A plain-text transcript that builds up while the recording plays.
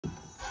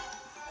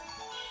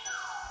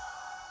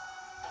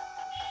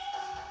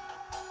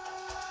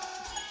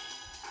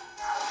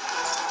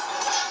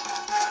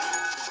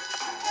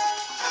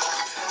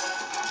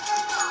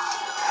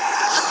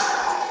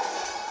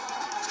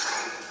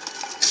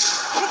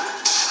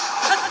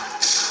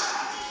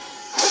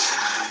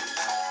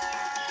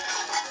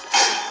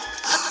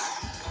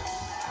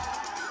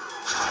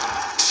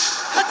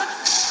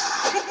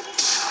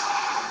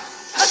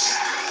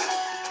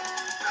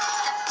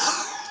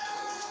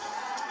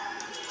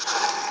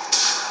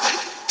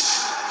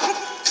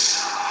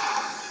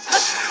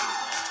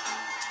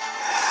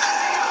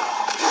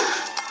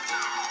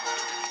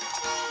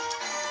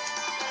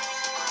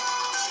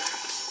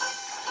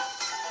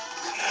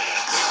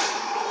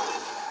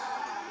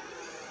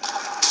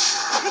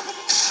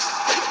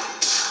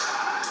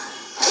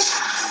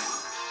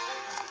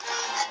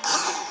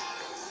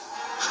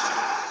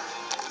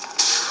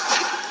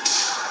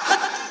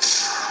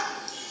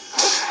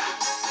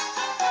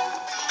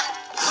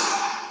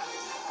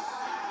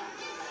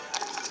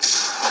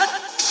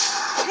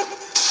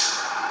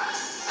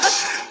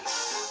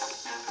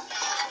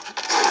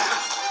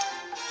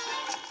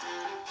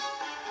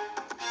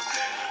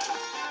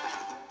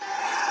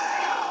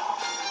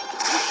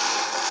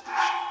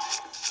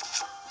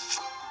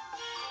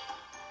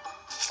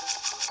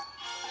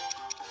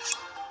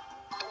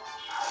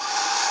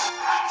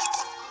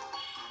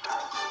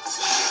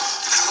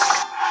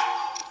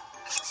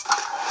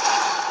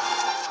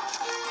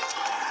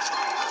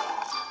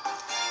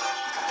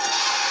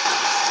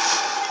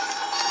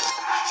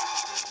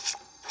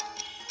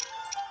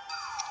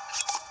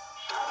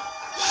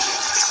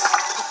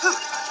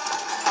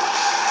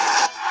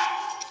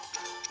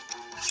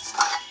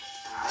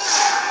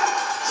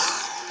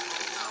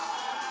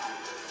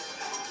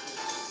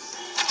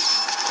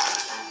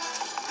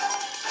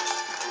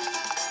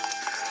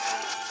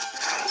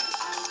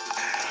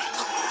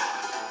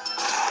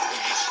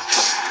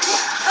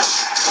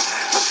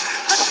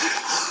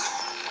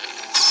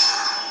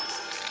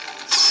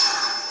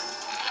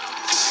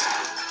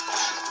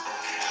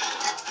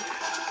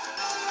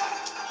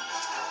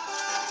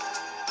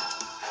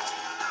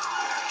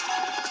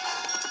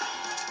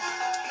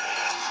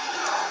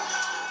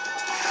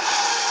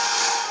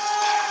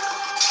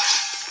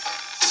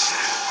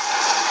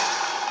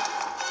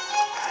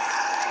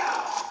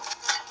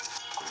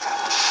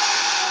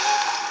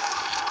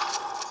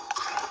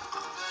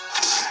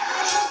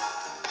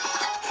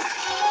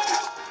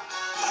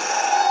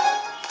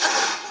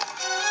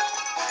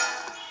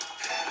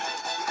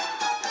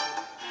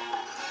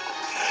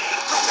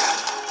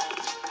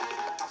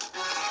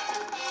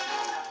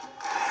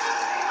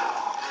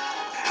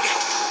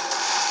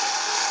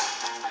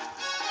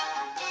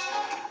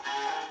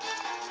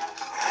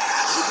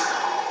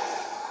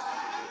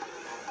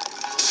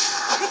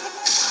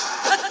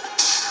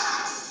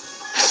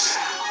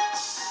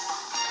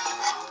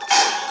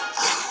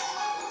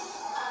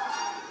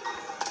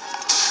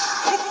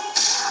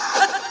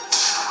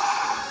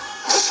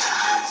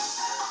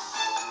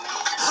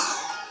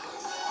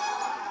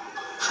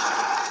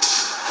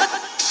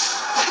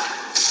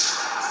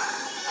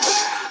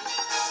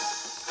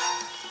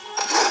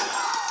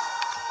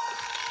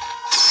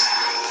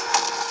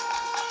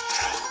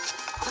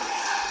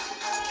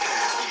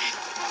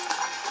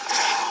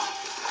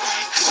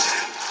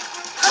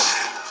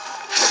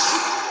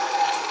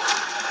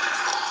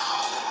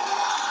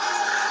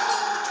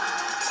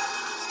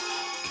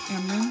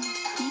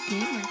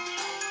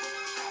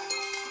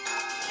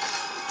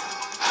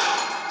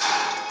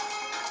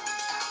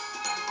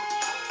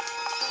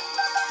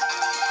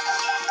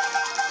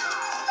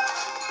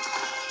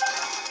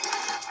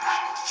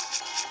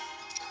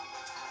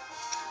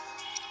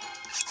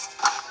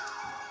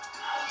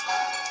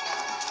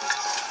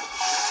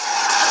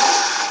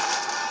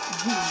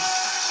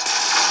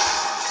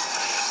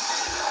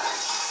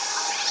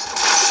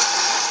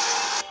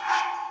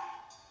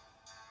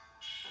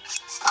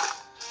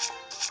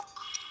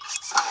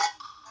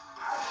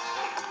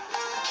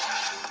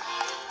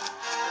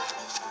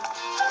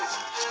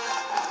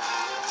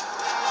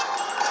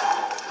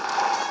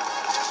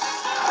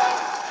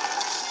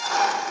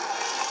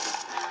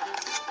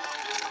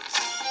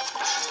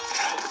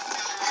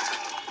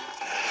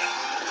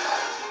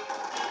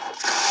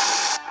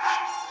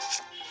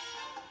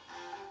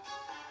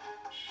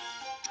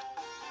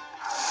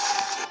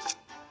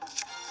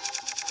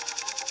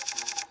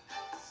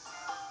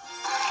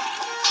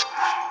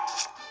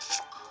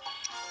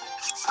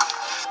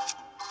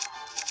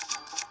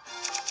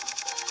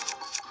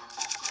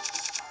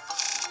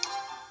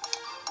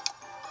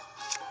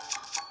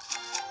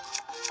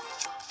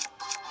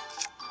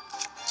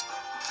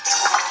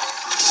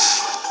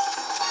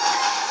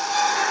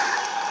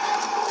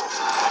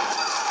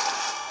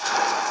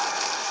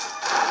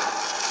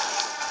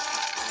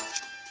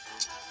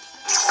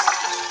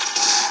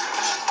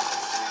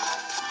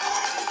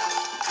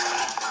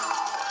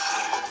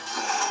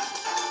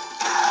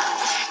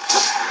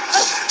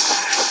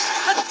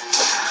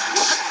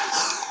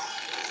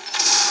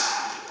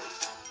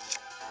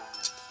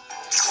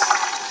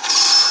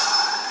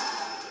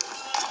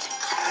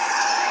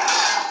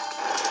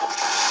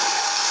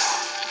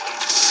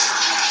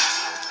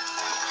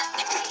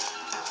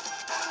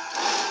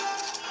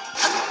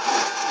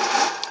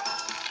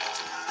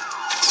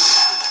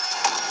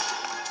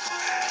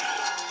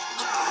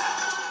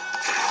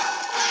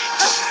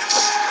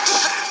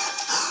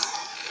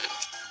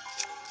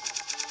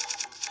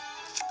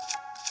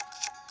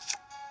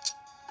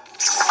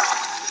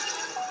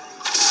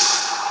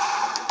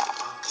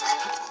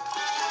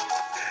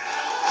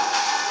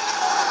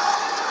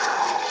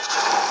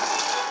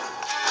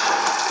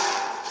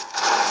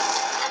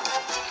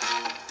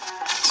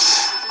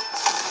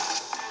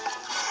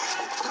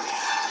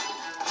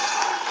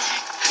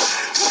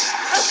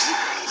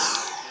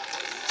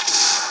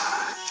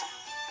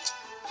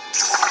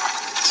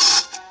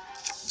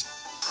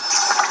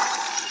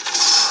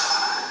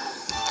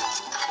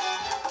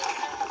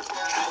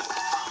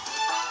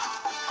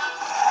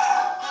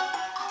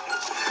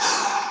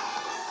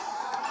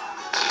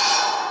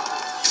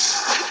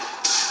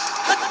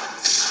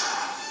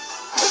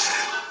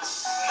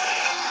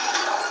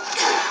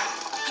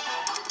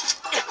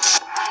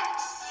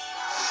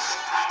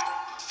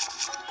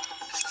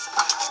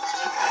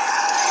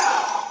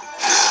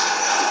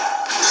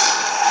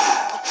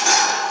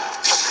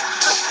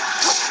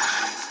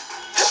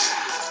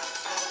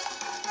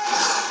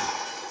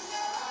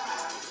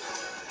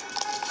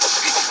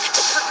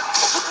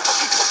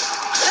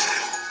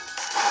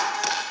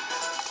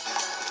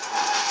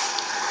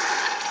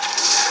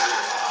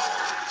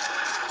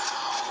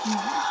No,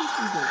 this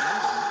is the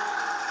wall.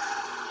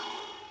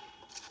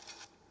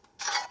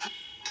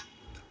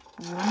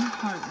 One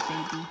heart,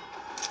 baby.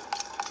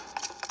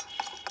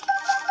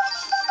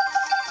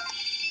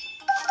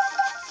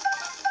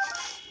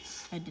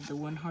 I did the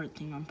one heart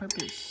thing on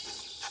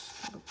purpose.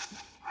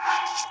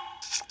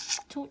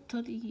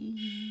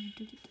 Totally.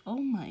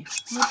 Oh my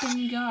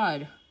flipping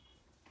god.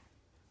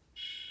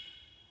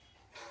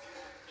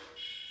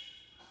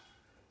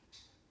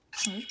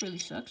 Oh, this really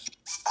sucks.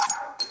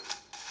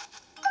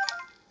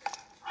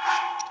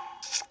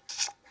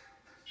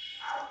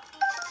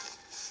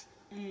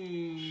 I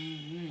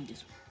need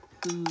this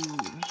food.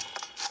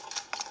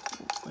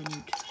 Oh, I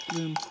need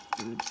bloom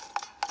food.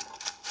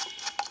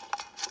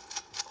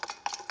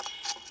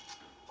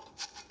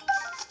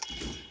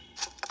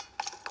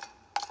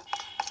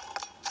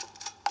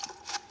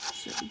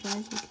 So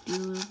guys, I could do a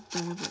little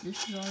better, but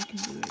this is all I can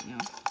do right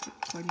now for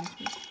recording this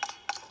video.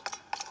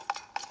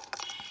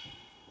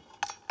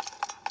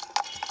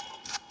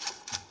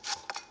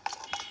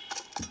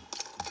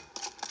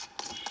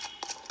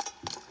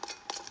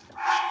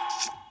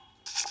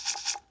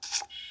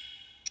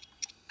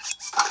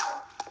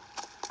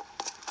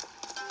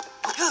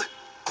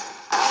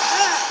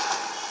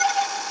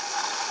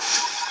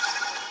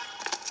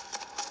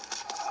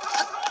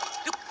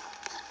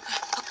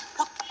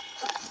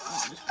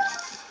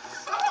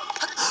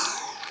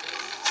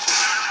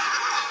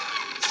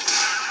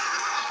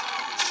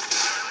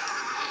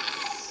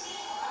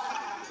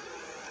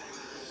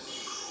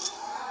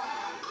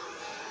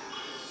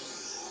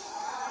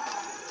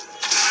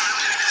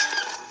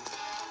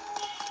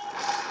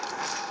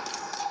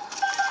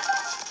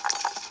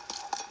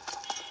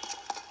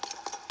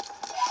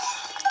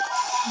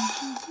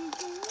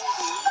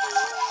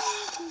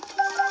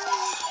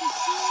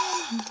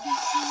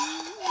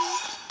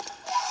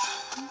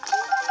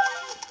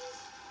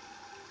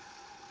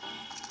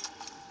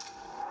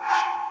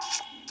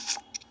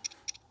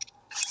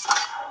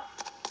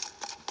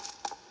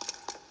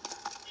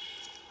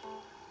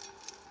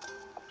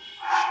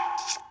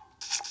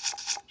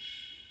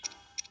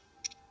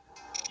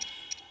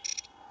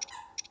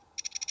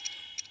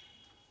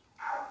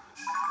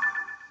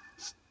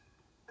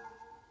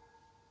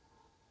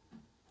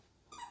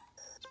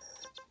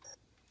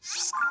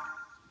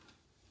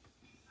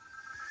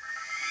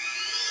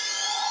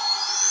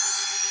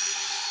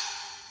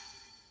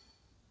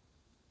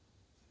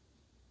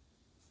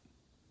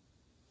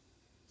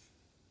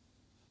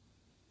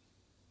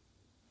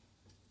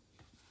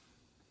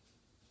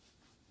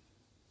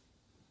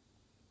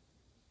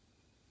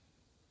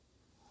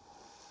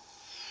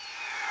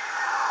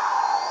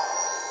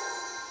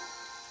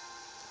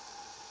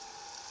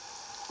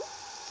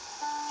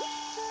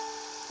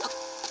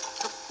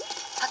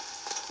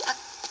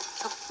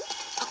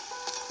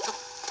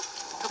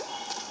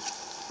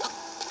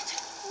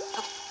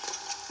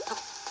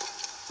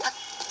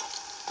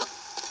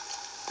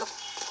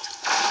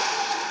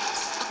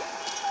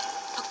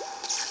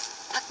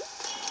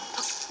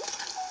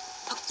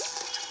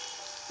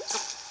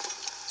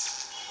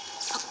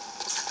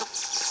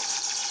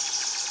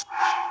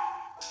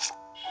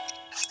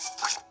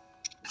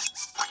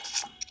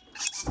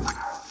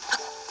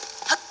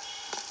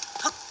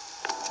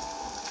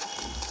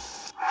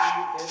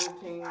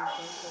 Editing or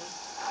something.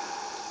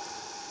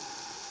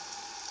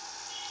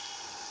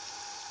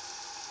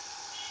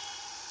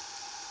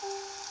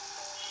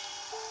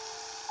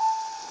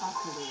 I'll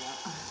cut it out.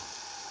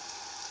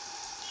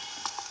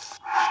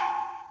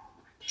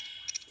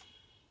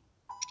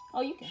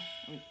 Oh, you can.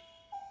 Wait. No,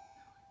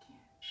 I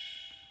can't.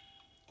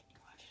 Can you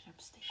watch it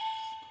upstairs?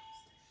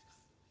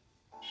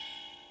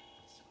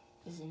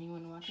 Is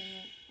anyone watching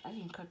it? I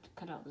can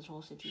cut out this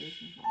whole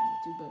situation if I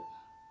want to, but.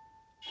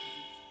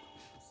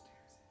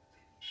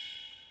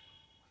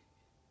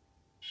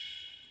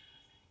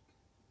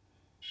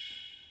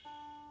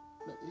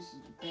 But this is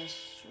the best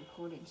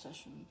recording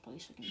session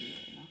place I can do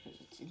right now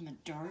because it's in the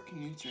dark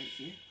and it's right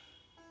here.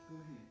 Go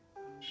ahead.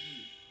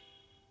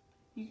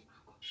 You,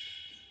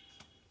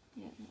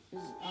 yeah,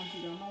 is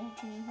Auntie Donna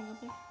watching anything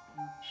up there?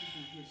 No, she's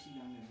not here. She's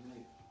down there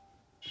late.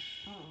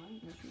 Oh, I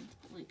didn't know she went to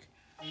the lake.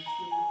 Are you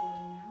still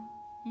recording now?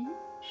 Mm-hmm.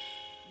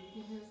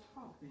 You can just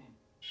talk then.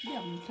 Yeah,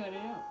 I'm gonna cut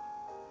it out.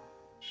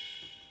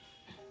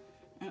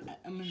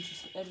 I'm gonna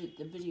just edit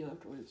the video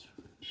afterwards.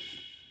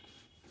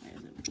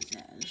 As it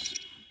says.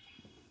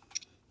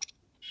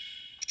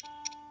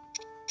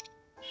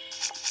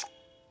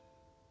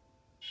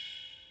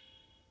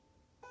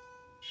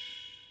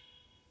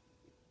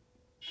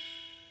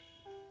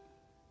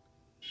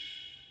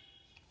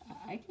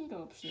 I can go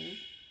upstairs.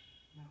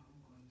 No,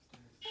 I'm going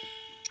upstairs.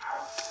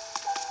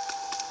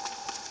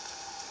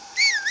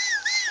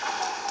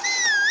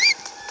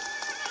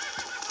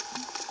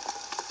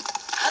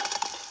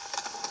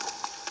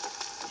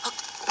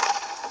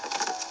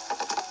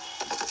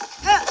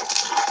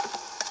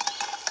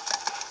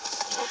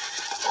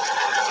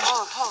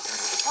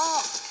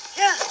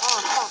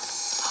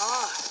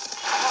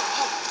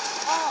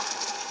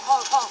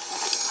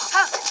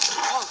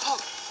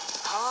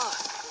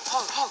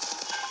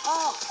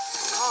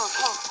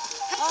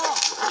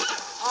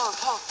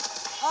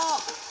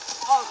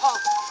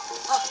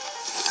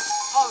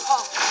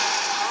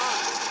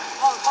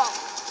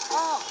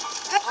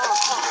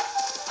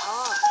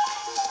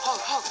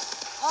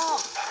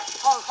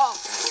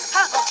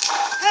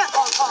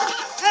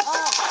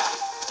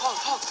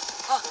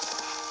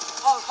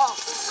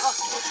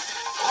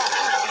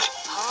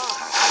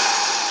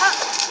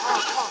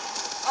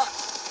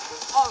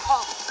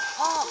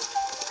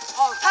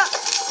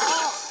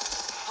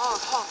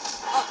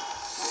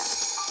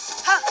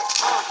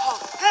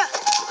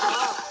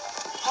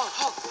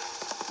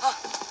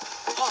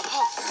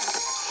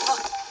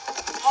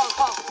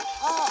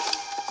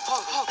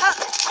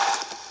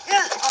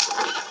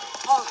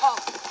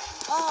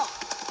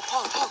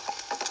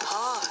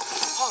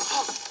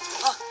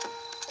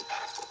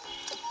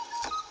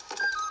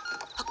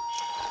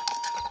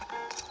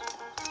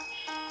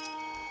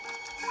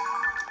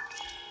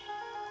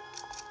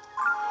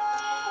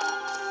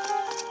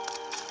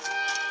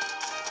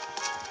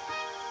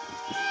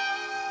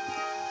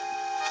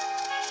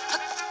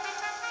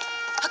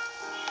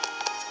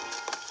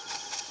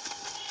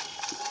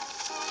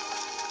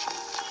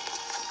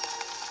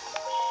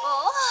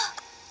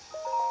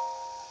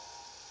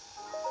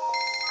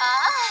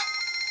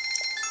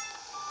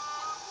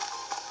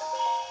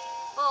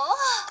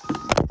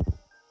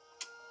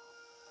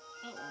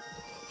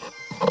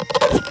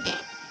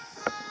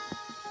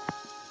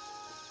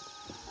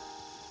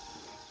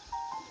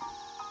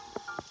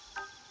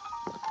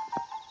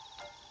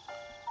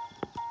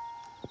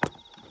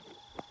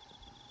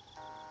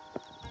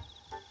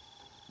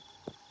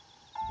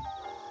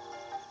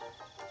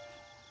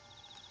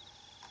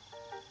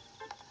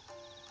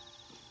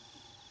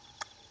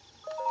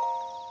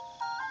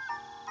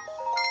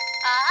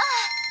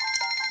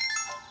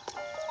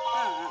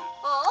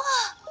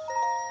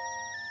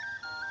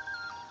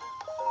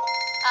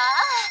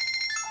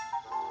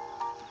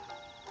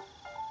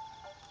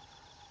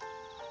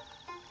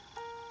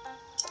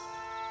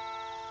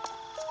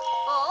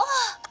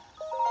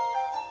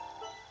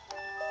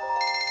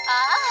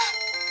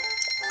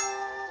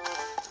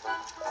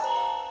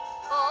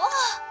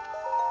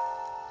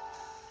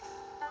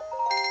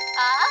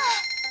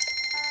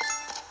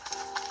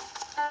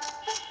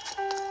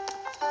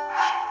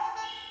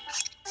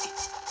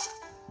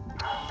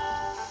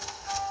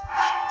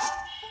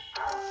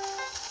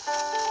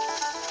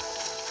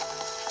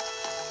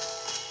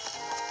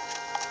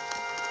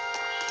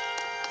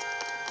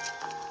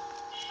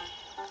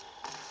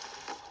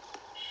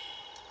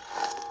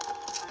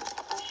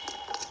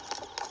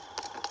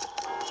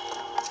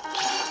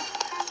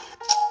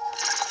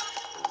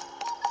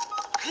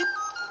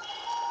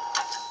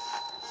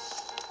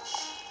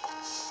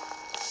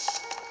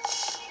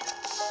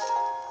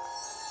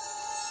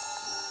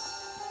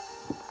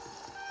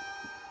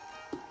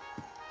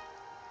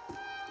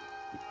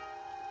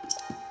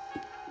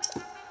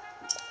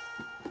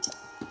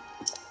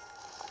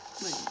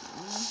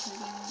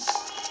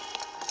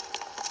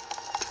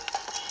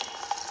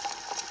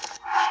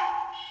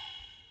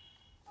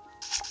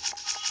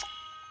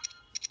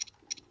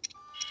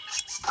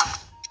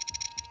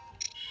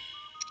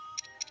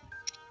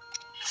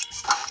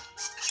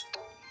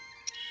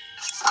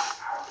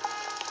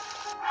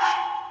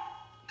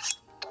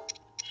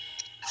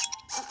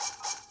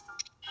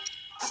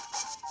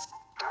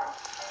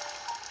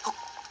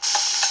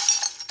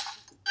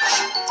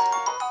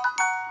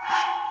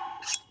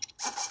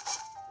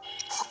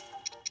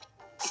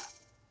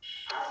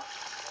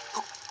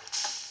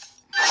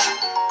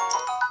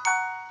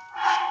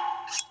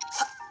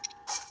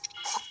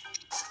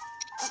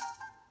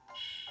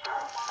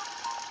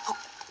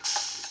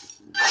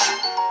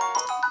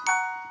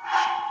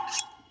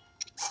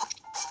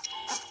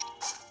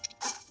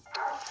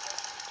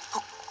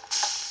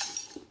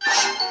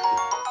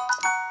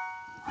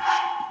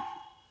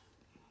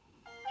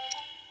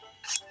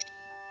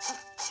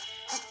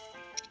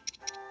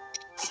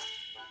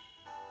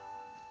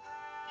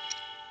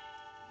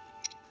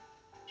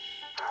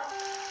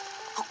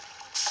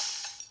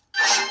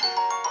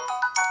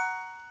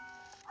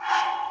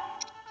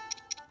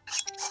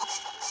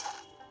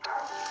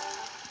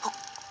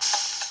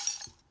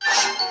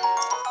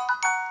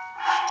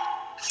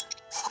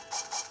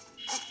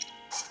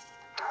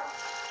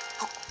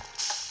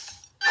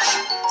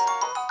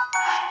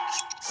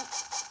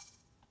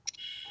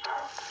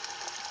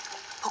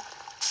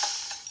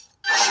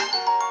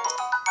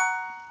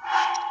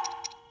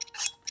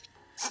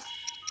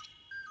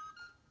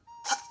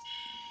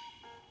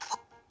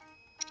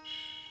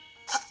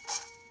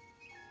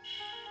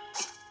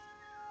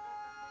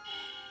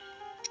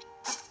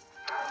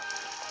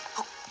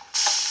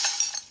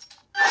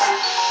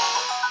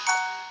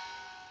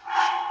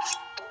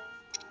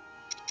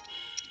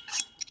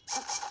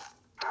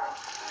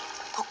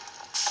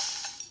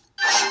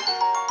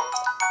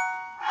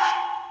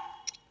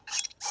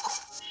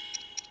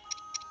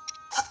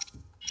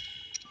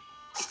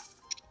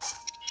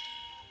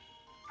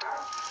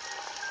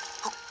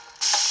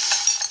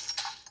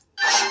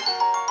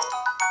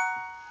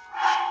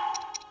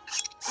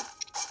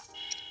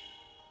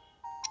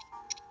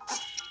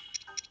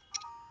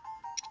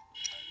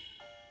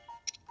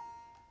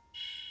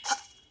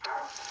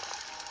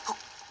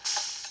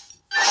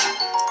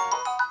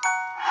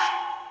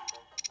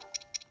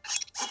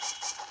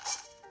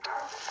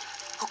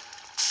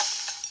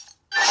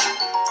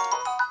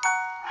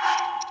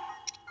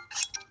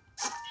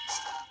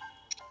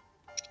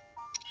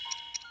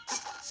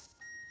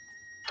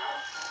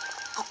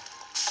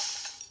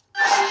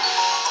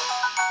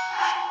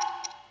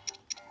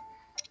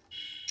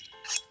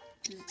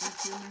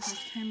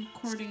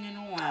 recording in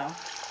a while.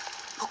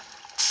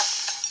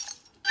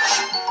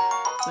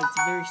 But it's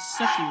a very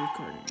sucky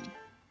recording.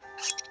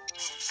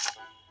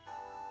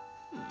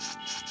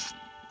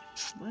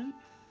 What?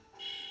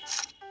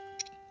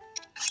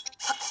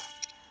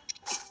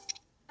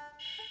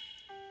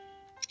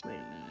 Wait a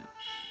minute.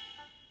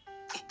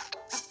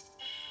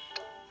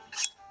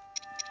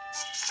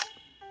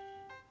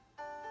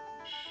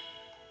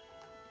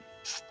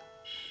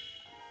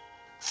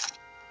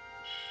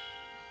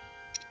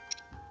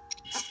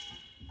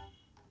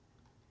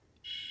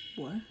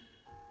 What?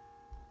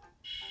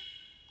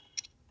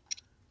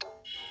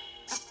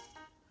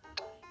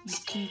 You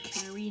can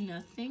carry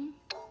nothing?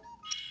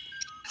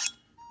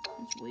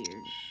 That's weird.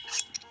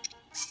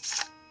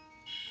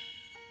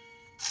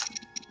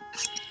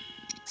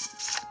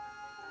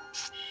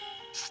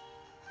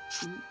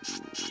 Ooh.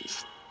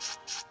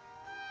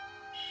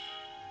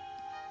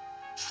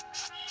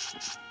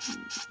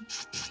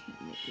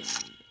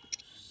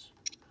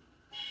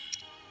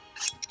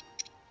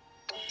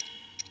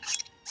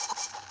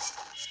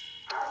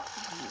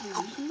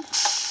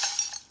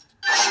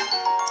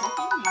 Can't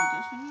make it on this. I'm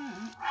guessing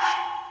not.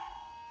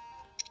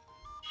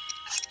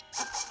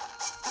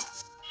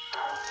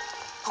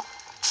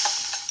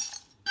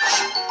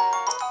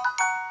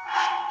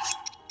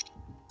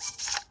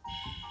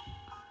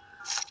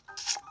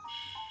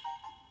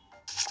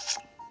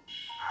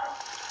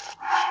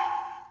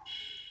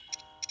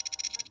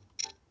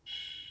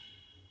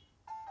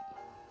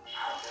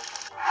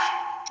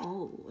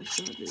 Oh, I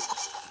saw this.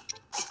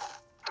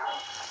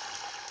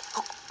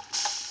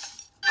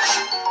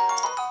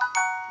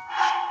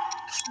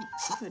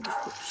 What if I just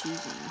put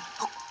cheese in there?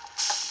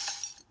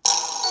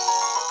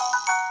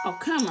 Oh,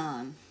 come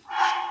on.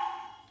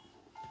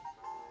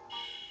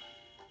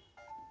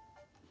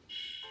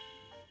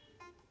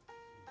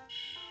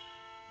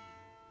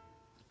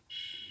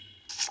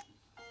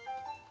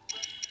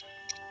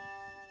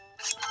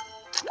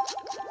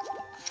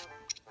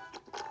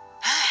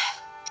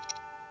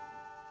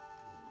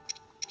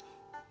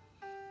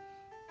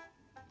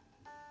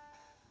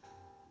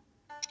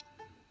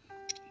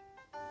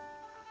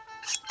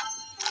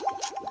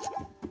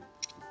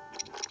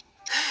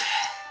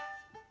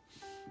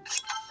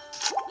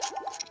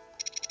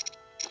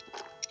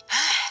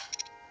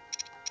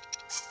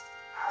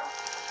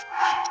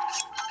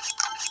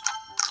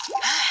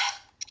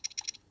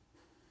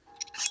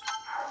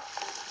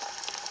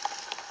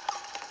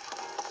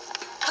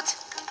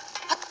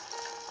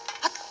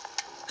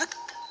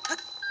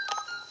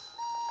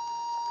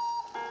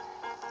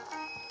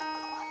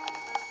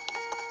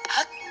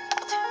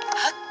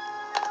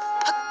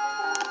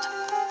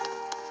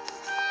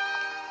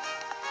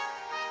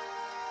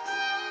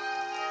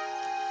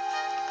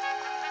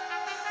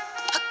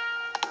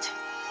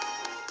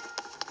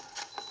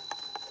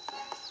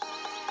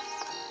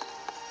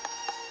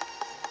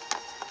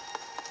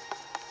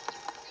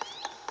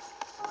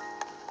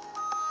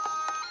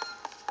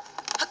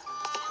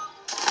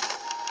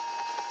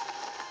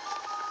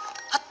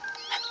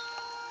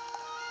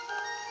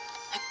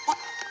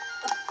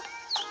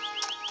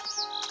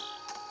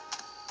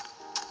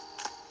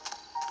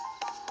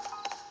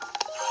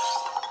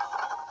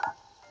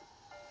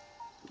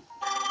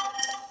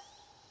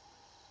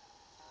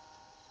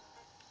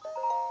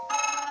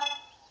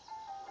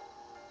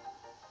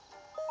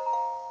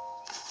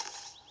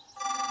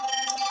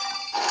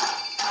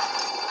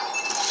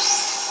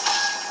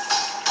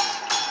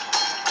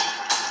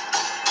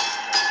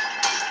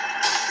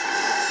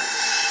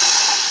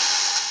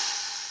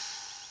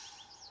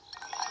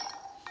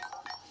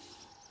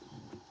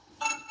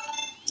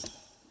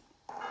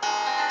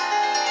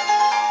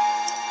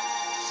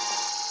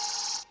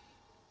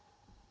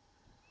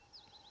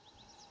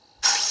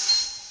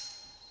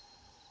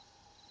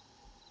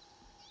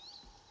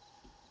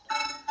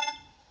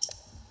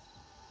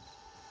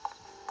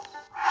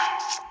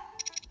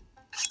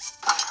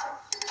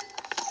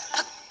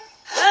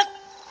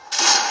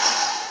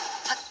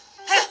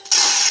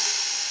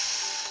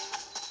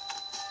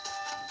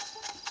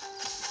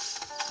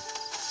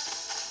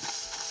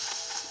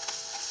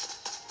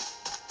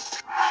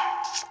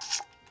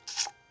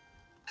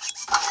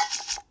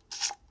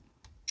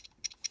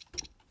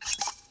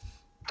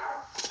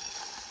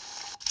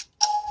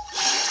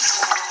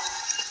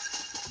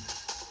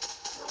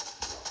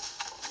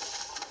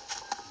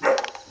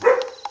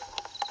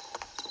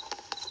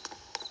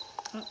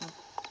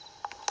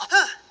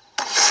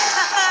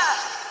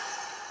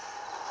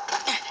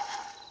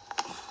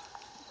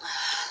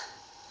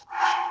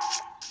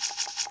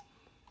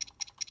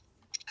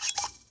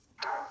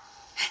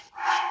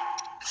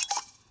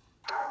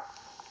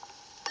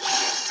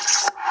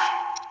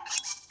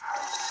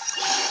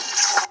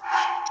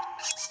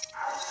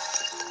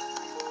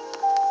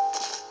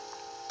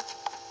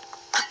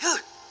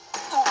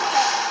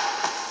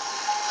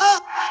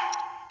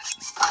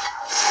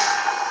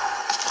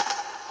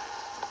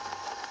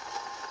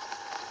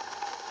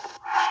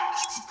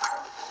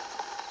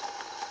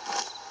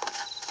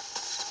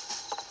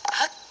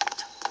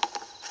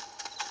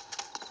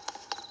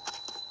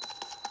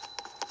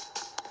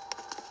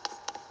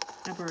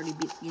 already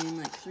beat the game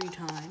like 3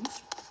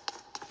 times.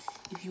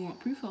 If you want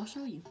proof, I'll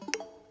show you.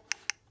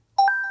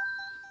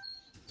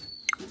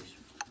 Oops.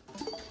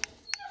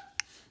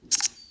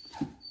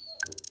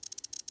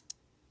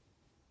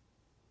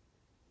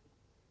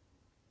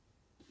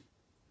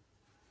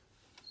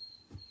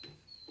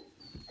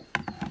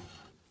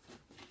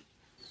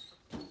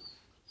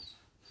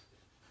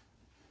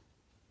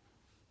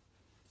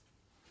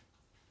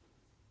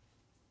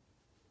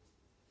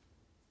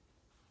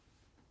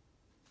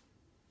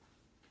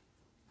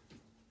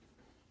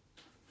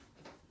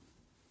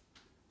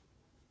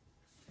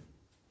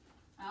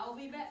 I'll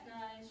be back,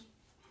 guys.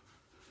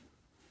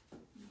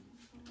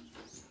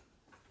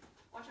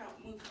 Watch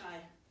out, move, guy.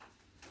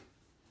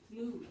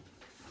 Move.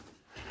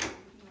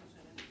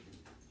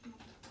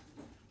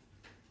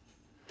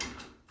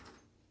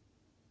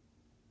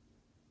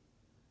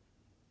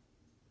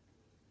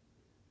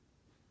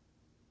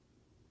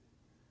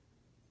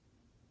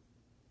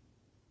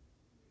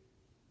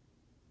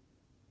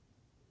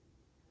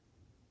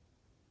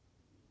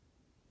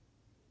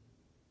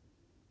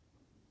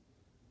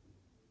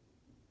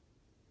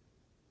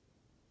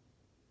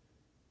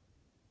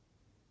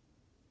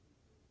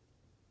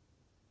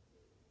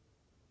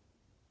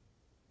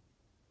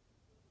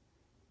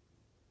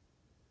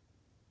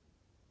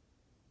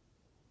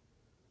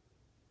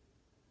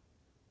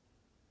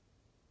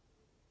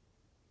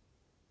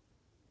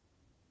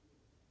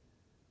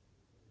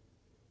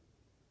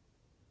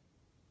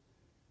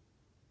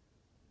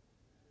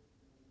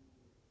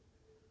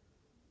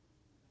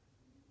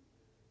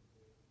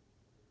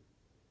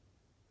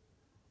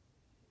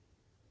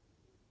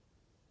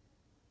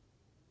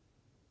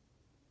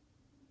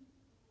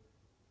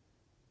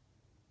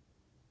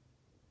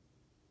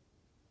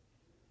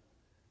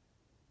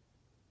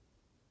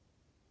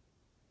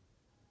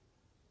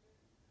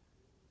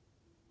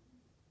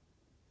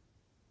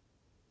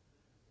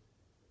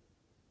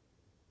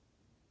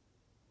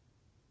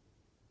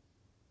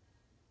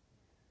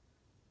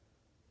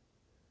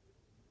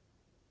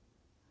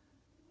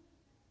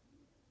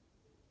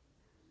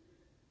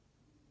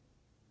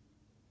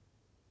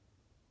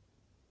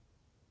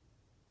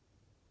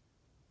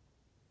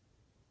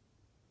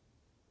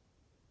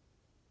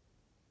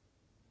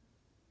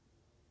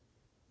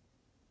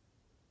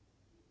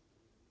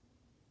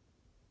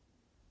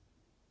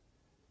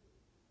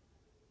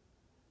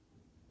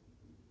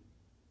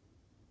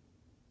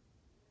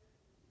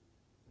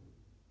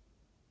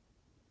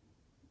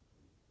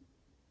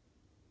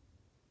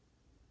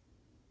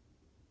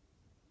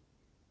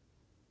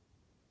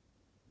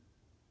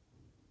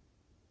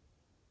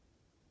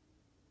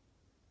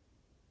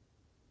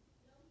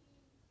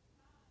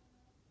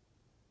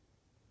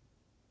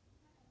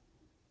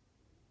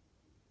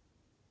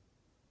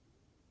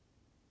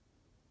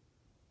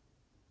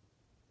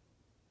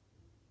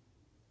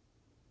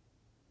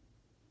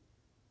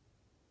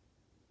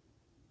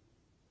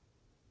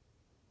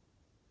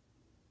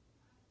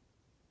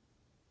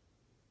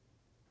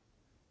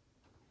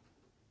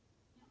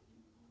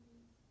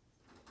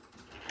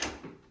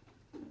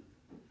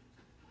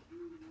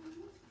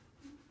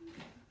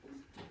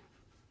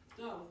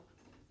 Go.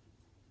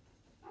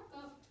 Back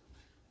up.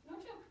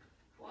 Watch out.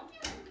 Watch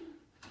out.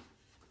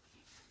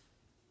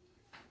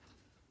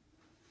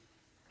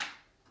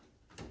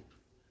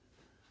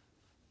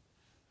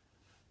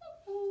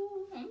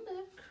 Oh, I'm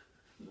back.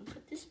 I'm gonna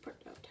cut this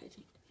part out, I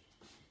think.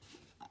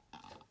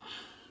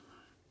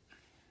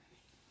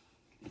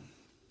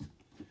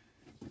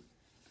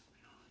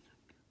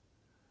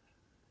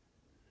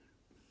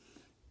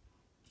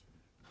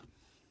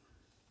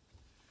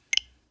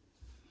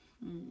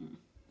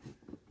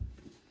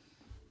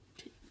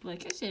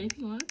 Like I said, if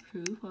you want to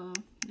prove,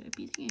 that'd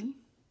be the game.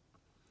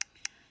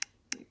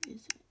 Where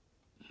is it?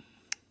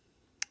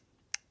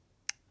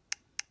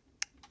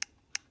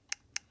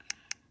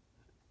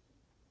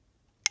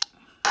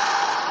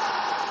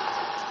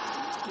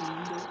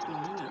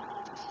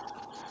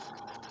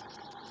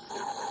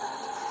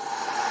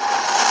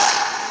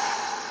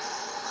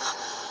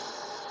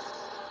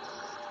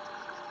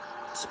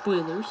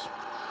 Spoilers.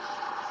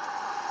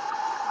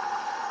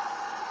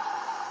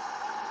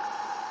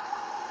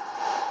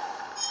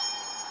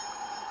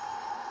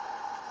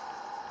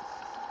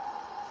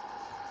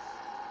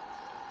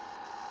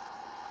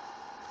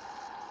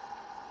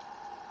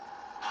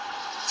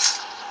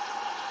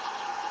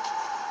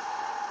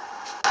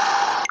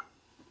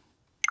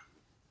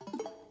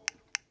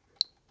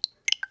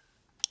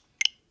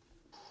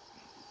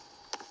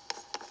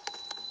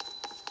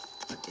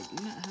 But they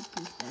do not have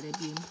proof that I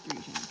beat him 3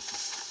 times.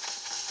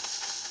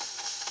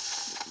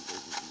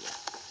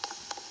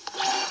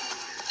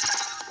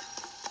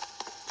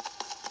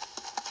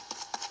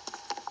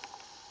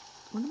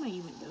 What am I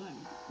even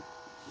doing?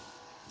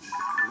 Oh,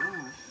 I don't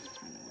know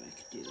what I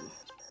could do.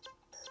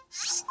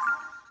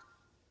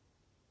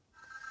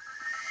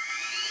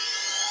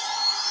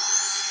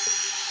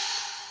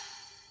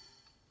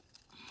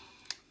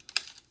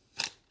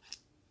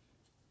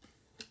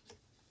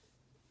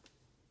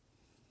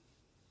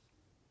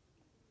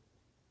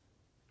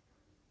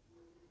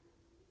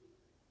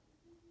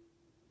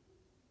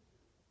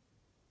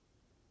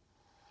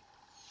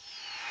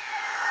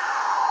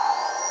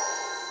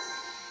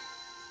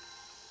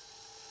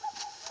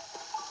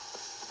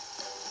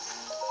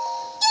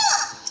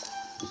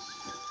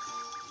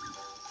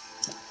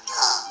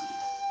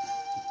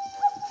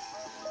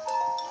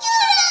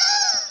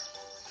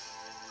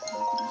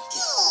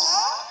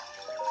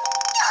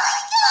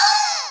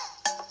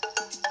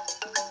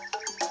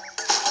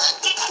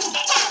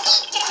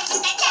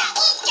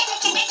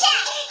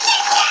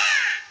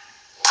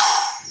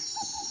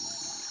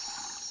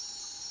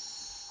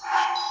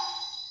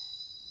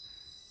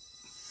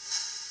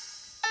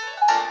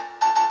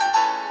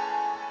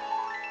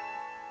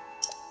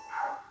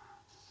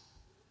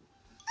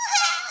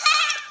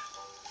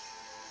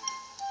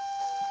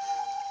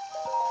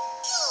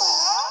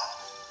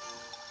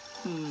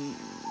 I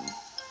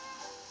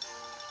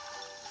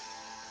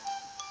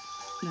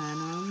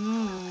don't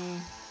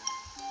know.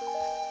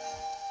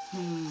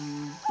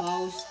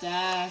 Bow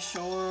stash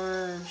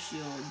or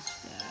shield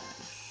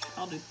stash.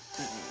 I'll do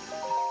bow.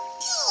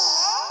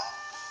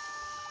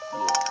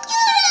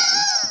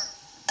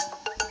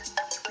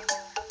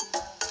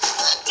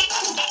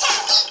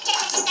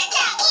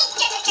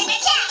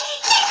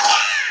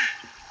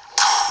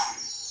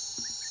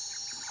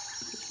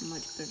 It's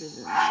much better than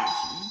this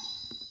one.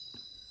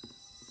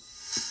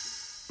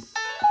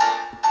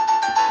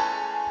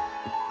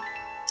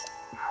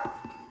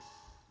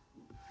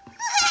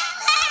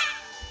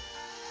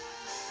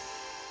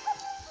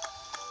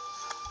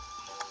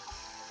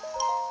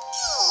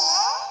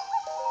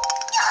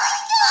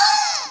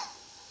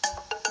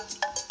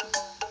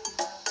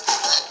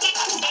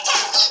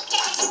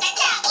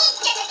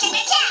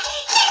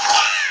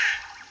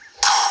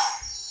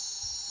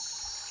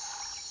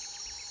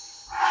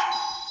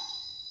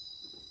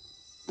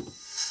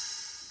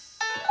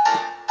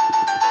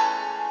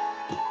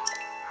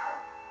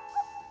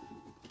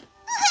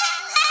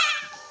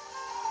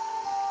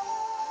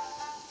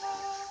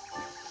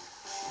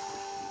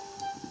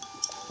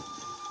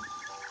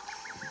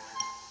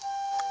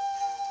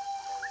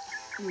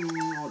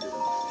 I'll do it.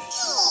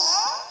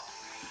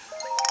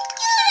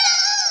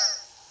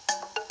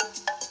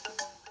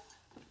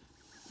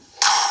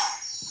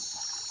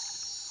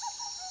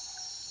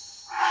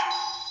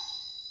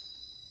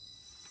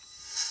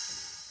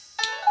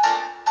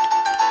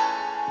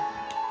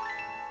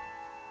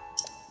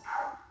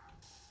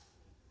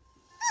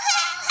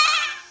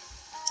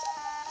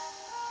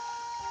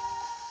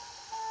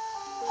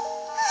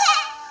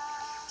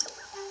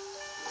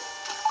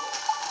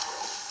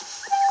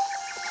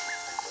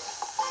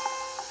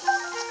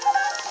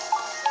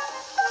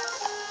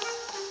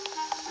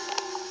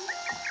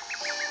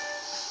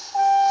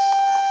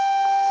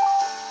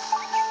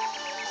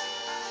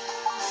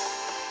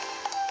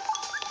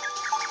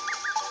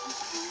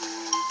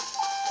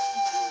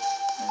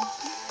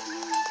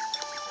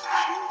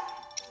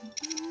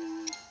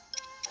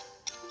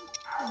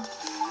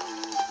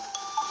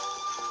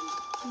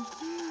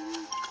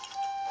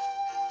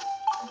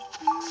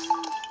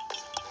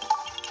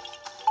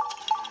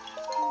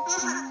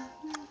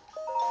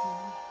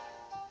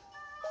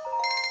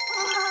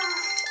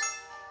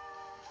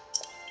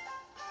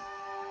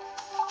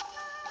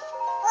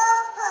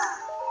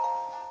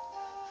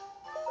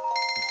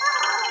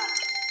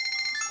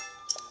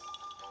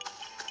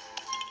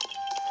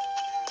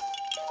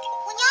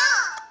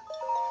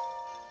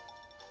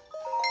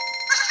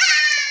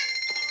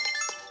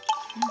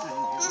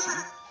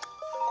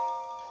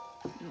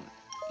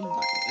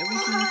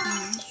 Everything in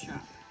this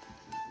shop.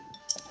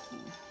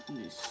 In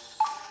this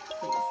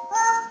place.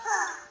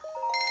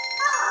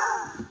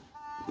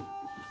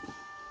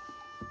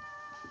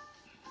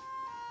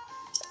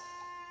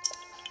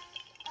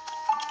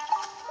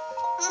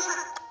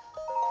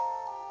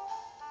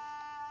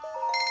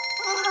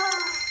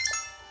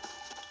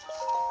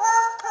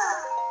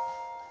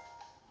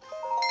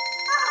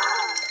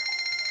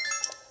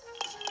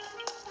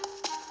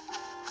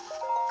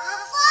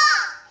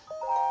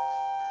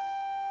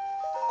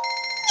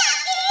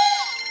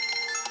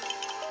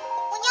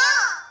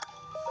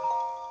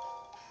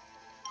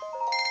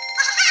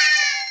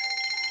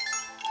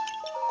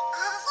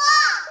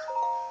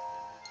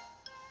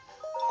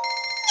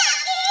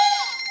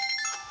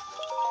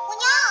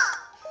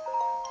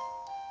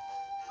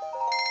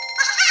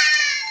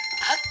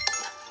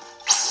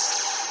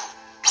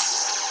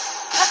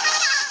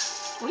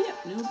 Oh yeah,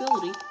 new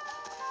ability. It's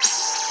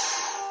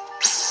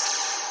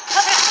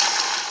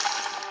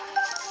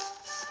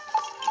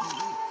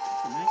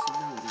a nice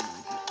ability, I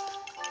like it.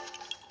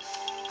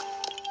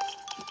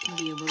 It can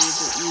be a little bit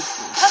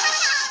useful.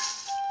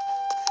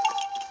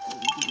 It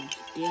doesn't do much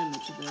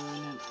damage though,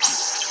 and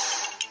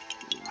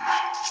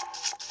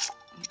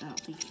I don't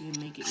think you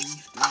can make it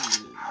useful.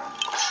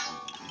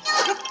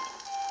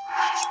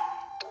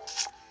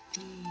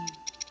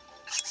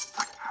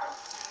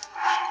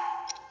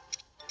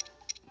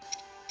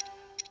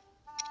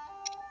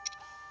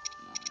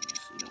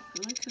 I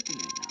like cooking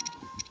right now.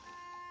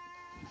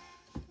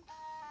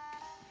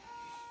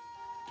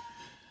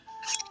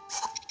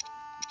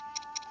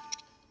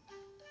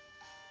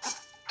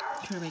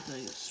 Try to make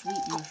like a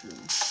sweet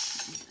mushroom.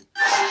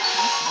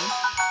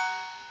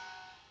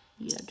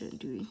 Yeah, didn't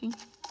do anything.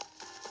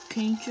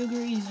 Cane sugar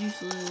is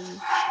useless.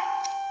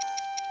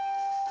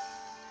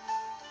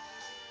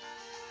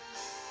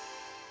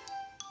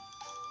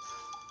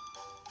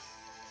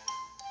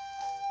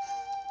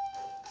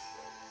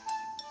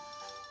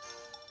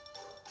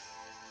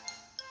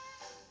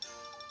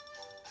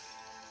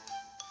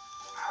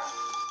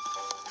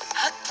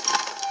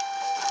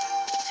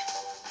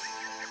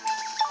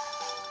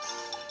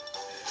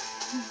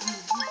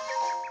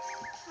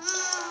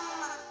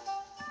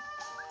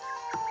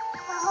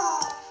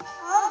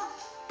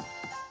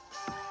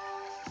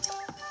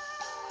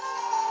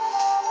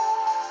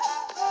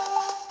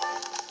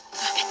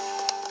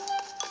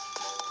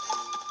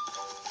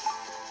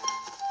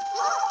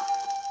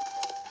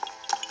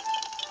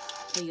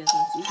 Hey, you guys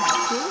want to see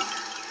something cool?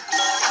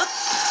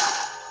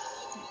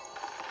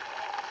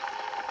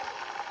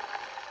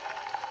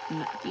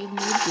 Not the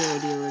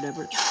ability or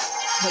whatever,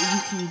 but you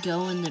can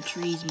go in the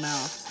tree's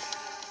mouth.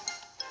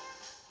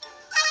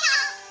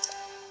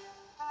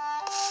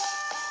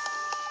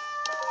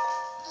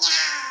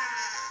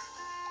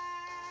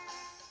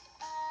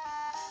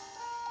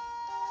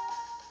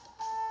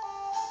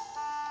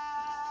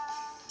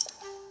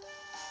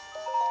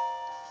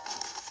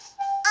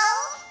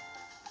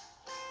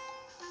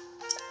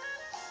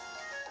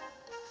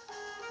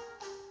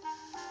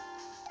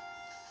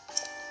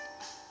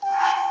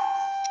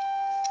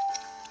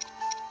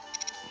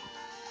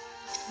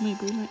 My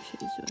blue light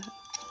shades do I have?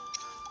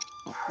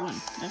 Oh, one.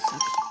 That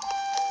sucks.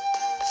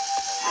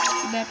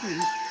 Too bad for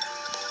you.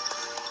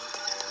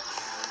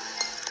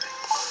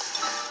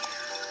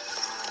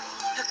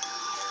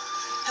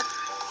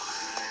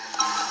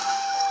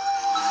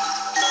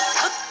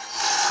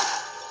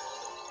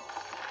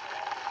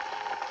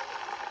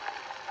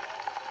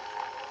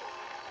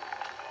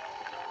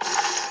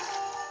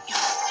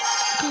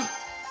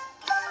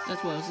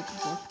 That's what I was looking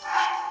for.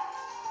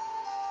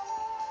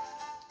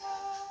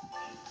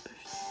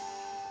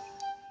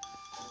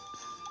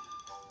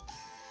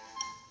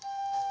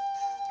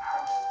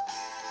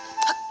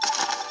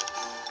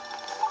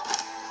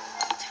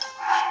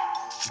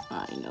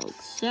 I know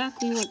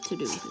exactly what to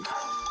do with this.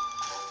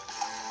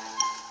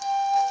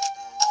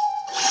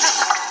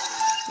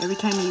 Every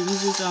time you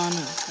use this on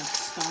a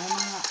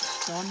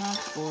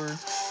Stalnox or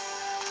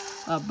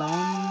a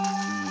bone,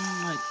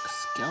 like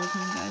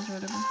skeleton guys or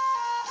whatever,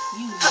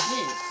 use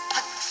this.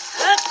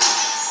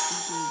 You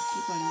can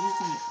keep on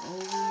using it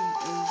over and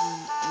over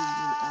and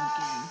over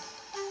again.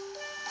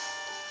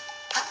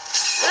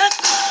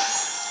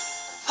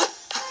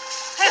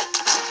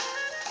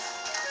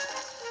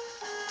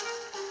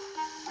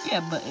 Yeah,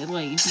 but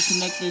like if you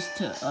connect this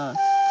to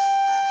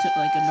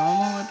like a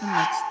normal weapon,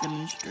 let's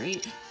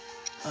demonstrate.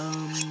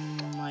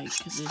 Like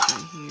this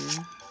right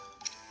here.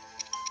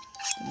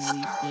 Then we'll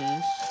use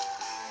this.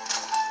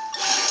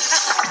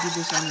 Do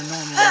this on a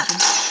normal weapon.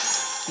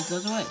 It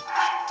goes away.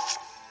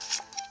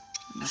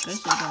 Like I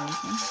said on this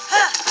one.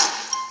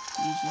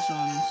 Use this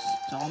on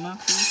Stalnox.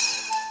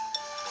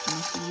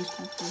 Mostly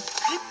useful for.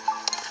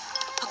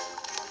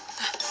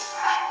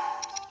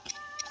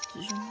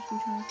 Is this one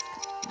recharged?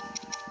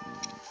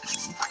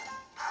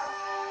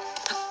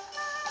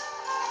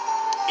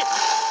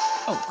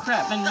 Oh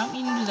crap, I did not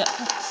mean to do that.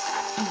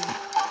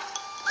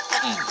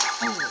 Oh,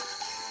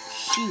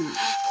 shoot.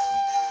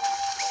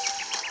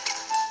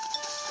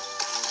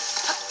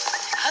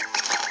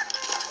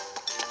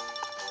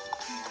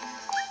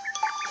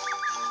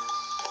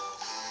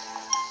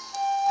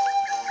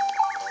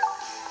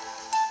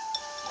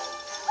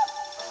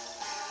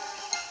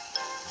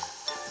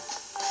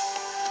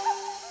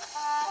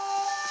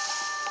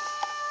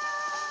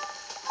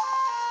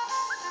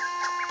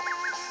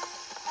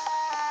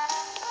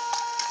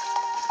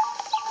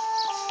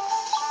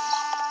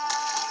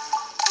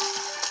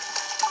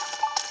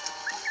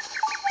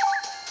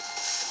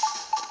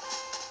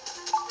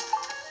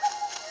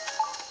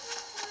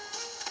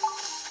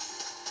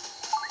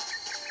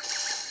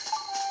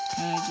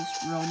 Can I just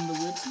roam the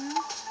woods now?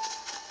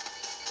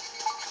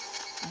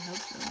 I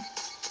hope so.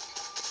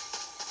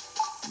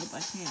 Nope, I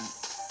can't.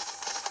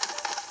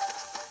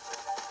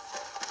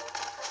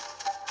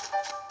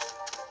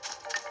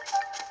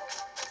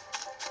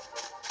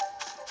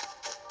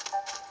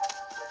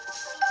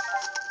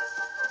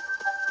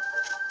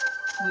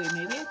 Wait,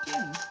 maybe I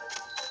can.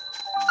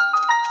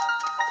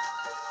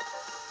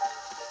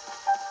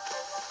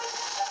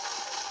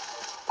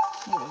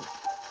 Hold up.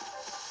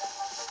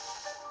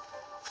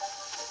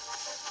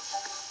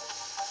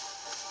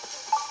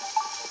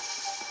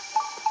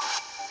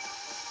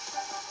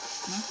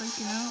 Am I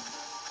freaking out?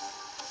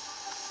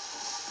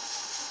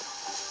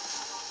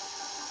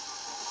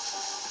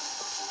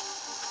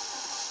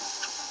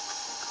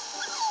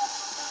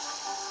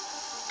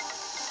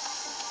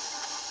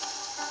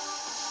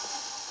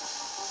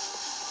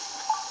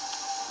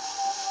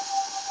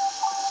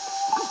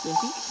 Honestly, I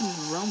think you can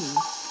just roam.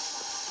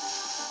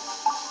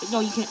 No,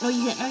 you can't. No,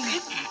 you can't. No, you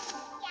can't.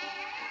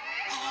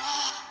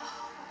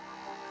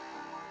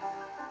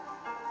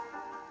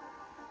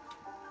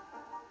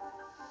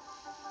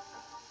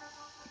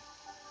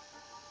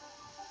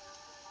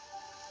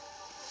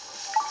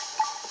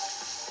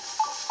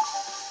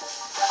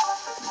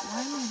 Why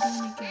am I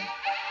doing it again?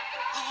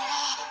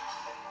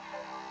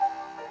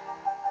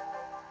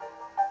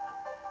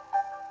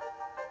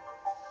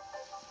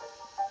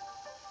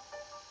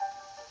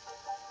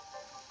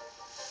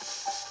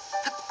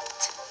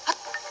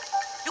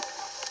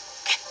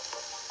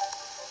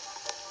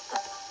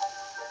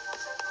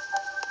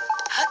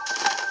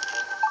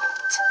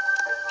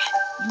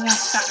 You won't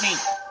stop me.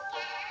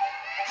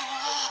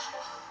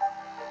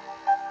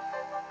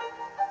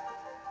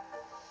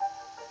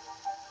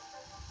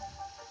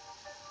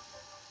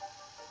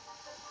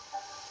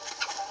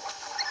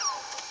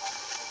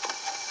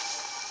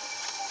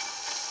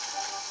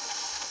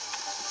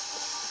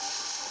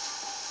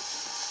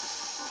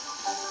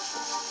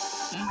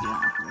 Get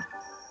out of here.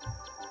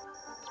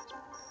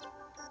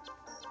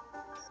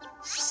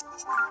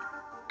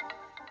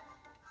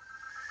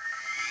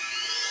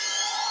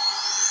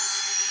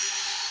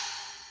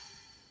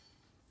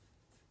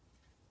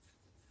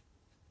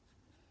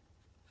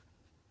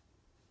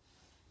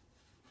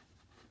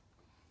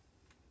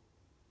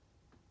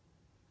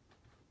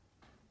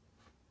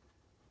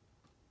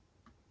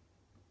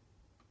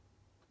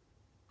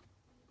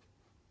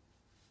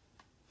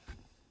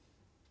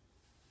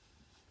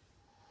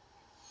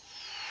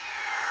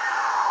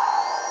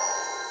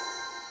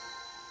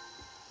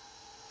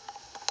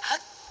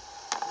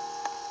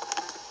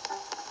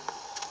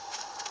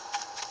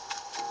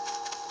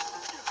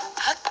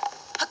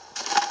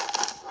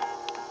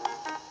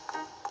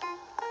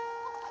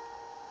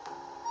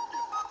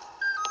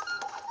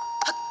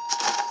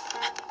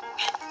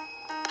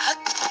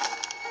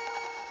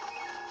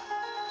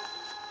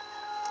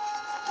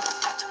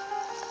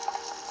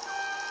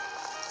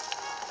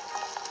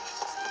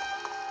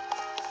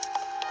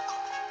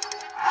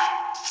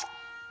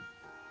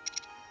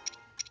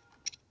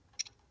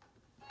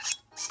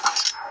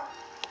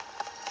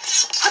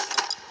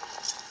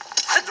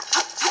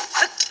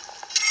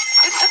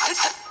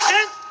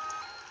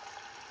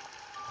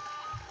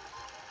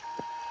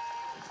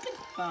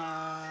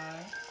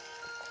 Bye.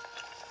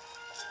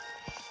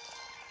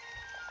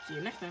 See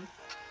you next time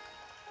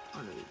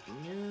on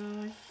the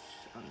news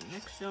on the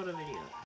next Zelda video.